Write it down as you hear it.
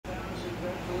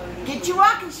Get your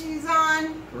walking shoes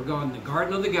on. We're going to the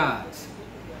Garden of the Gods.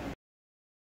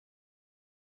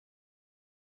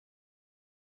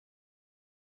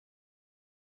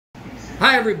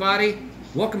 Hi everybody,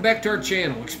 welcome back to our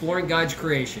channel, Exploring God's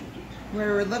Creation.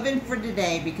 We're living for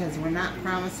today because we're not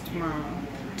promised tomorrow.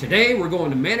 Today we're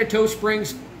going to Manitou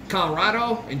Springs,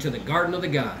 Colorado, into the Garden of the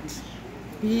Gods.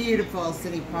 Beautiful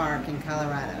city park in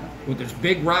Colorado. With its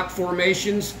big rock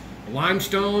formations,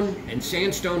 limestone and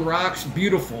sandstone rocks,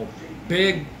 beautiful,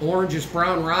 big orangish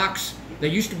brown rocks. They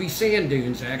used to be sand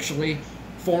dunes actually,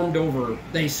 formed over,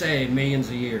 they say, millions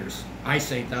of years. I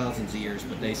say thousands of years,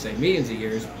 but they say millions of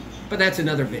years. But that's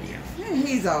another video.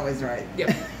 He's always right.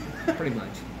 Yep, pretty much.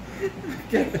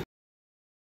 Okay.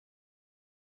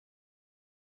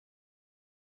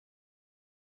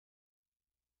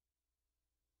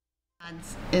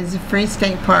 Is a free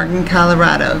state park in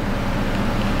Colorado.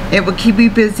 It will keep you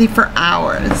busy for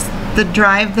hours. The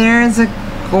drive there is a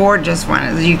gorgeous one,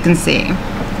 as you can see.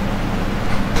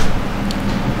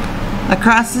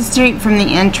 Across the street from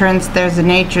the entrance, there's a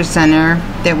nature center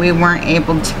that we weren't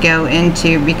able to go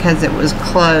into because it was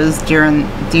closed due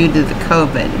to the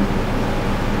COVID.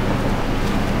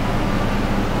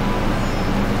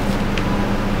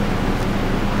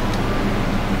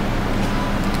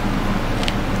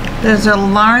 There's a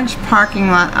large parking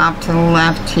lot off to the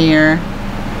left here,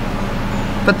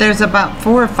 but there's about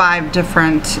 4 or 5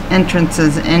 different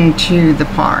entrances into the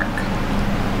park.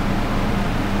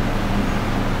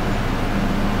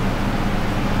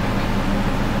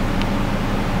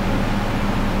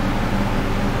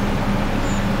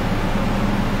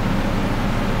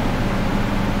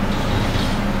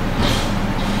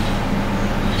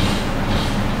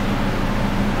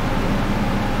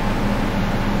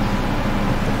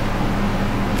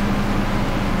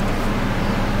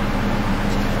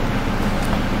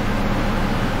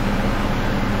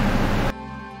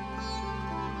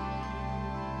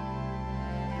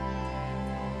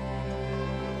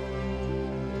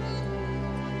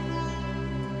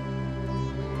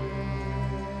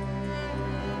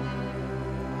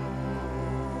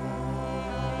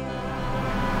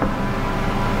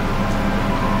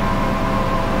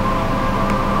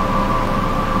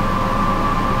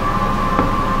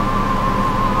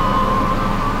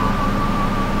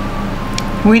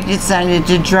 We decided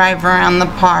to drive around the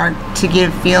park to get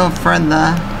a feel for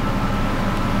the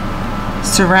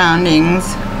surroundings.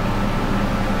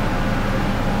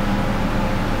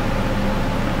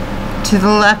 To the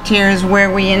left here is where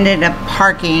we ended up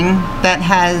parking. That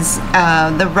has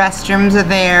the restrooms are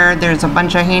there. There's a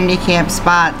bunch of handicap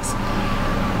spots.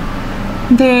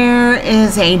 There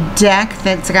is a deck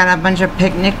that's got a bunch of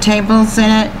picnic tables in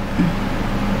it.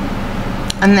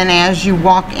 And then as you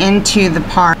walk into the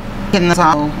park, in the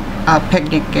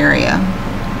picnic area.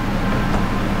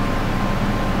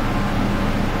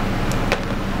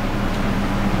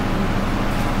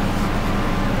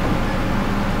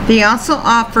 They also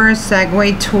offer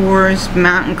Segway tours,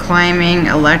 mountain climbing,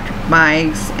 electric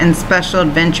bikes, and special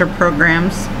adventure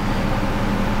programs.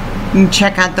 You can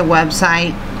check out the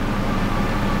website.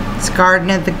 It's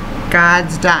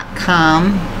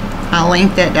gardenofthegods.com. I'll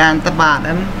link that down at the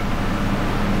bottom.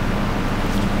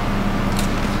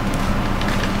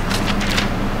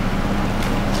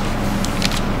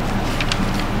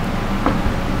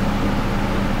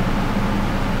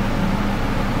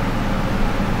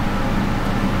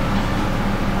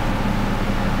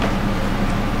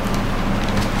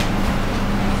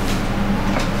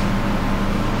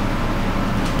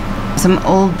 Some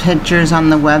old pictures on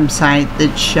the website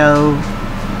that show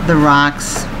the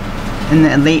rocks in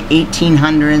the late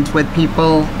 1800s with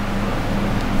people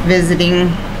visiting.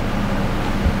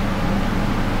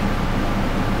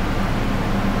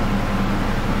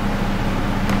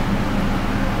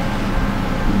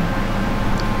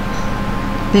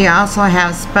 They also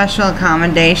have special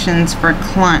accommodations for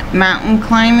mountain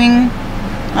climbing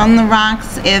on the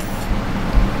rocks if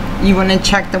you want to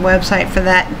check the website for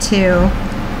that too.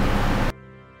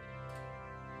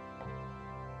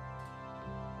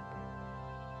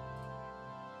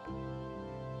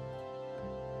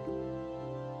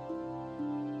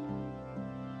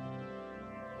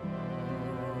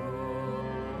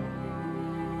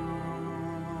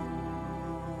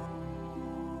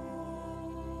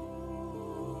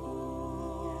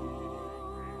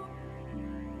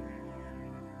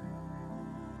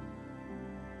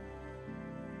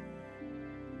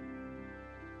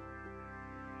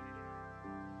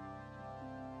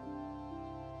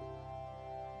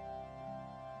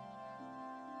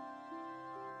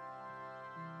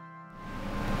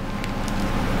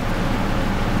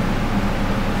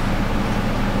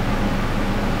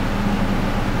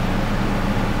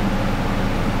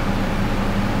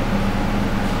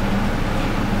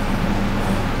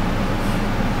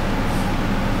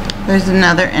 There's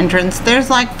another entrance. There's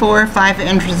like 4 or 5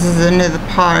 entrances into the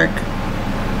park.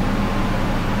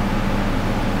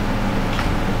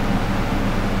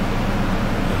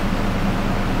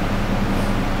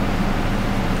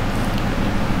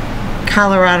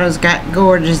 Colorado's got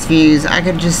gorgeous views. I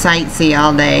could just sightsee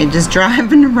all day, just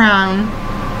driving around.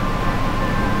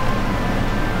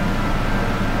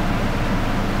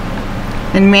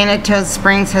 And Manitou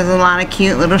Springs has a lot of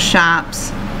cute little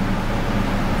shops.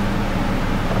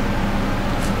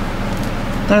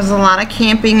 There's a lot of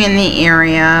camping in the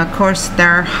area. Of course,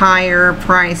 they're higher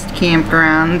priced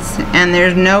campgrounds, and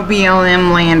there's no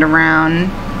BLM land around.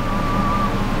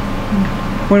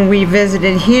 When we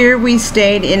visited here, we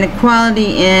stayed in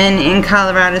Equality Inn in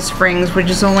Colorado Springs, which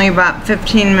is only about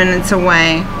 15 minutes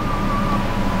away.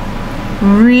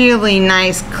 Really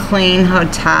nice, clean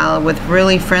hotel with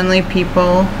really friendly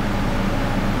people.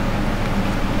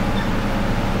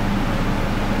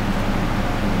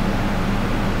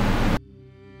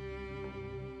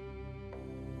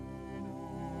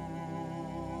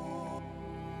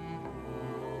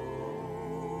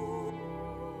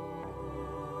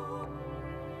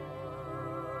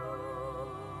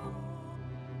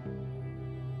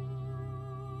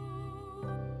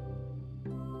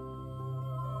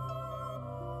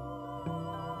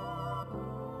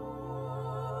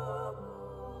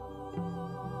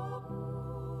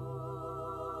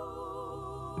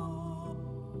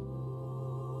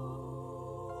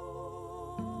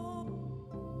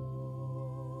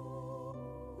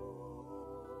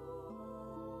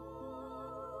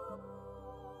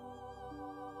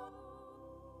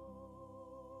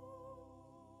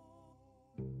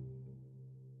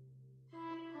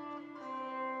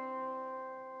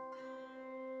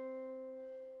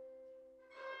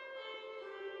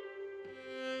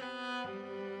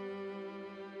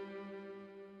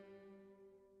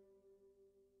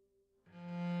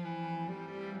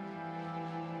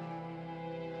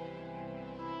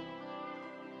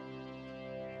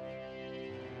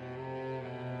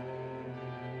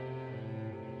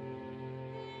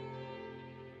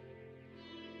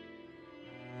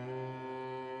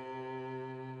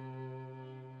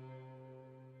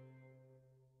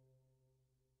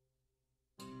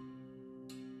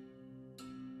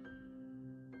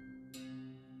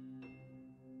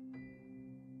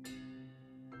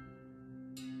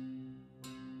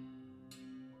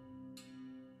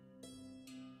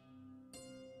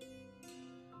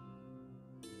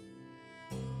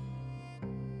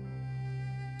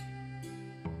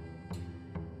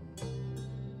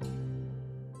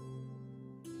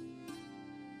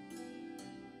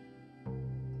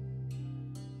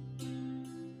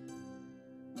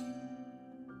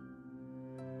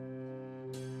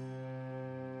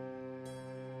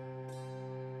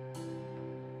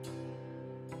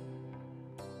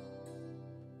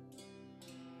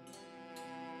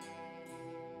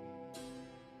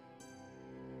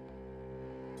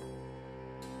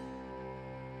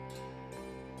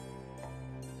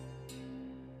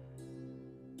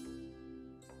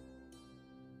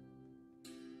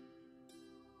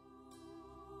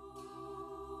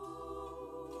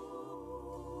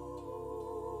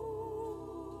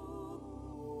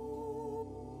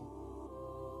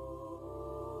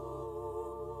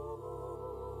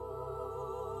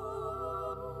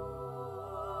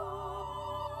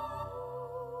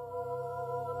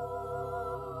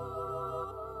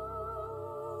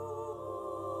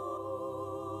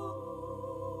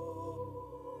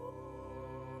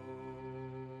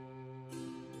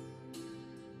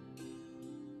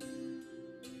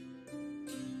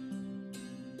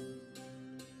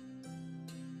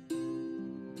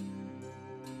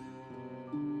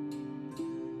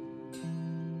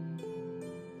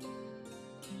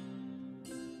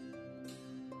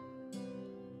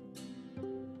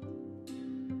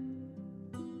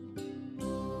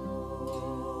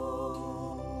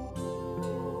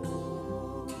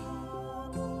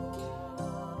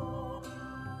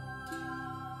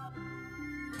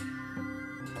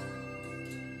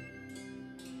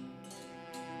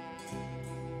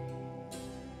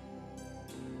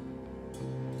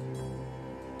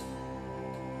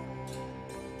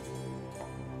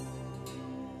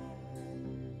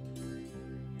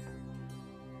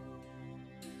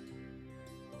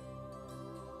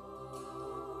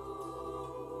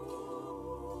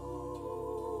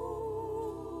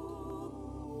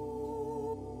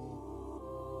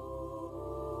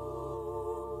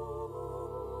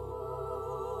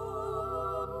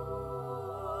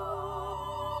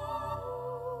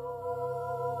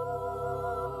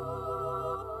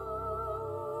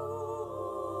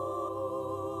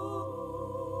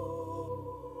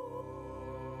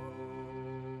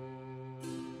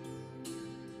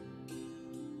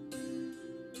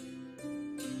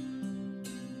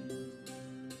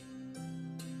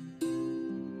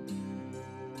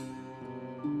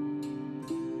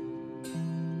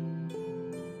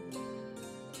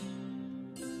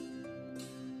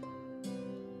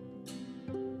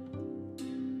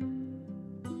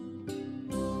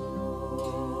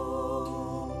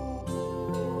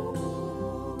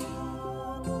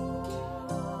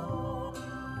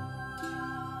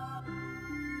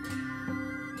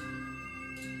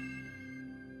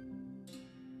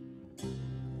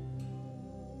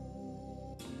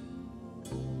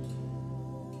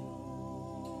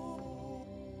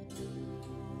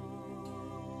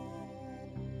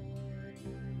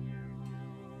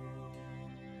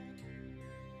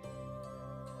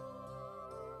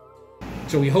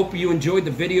 So we hope you enjoyed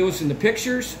the videos and the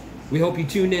pictures. We hope you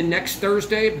tune in next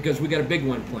Thursday because we got a big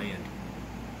one planned.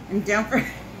 And don't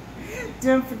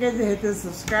forget to hit the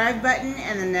subscribe button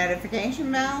and the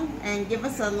notification bell, and give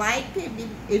us a like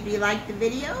if you like the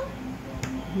video.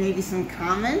 Maybe some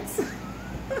comments.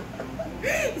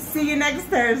 See you next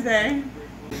Thursday.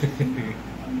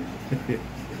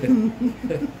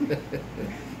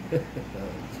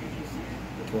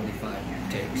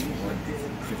 25 takes for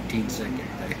 15-second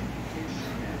thing.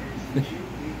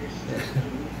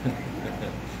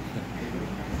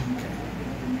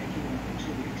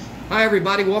 Hi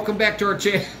everybody, welcome back to our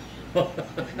channel. Okay.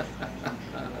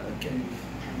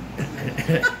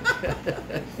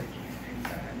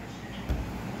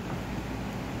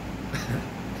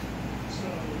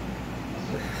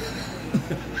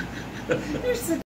 You're so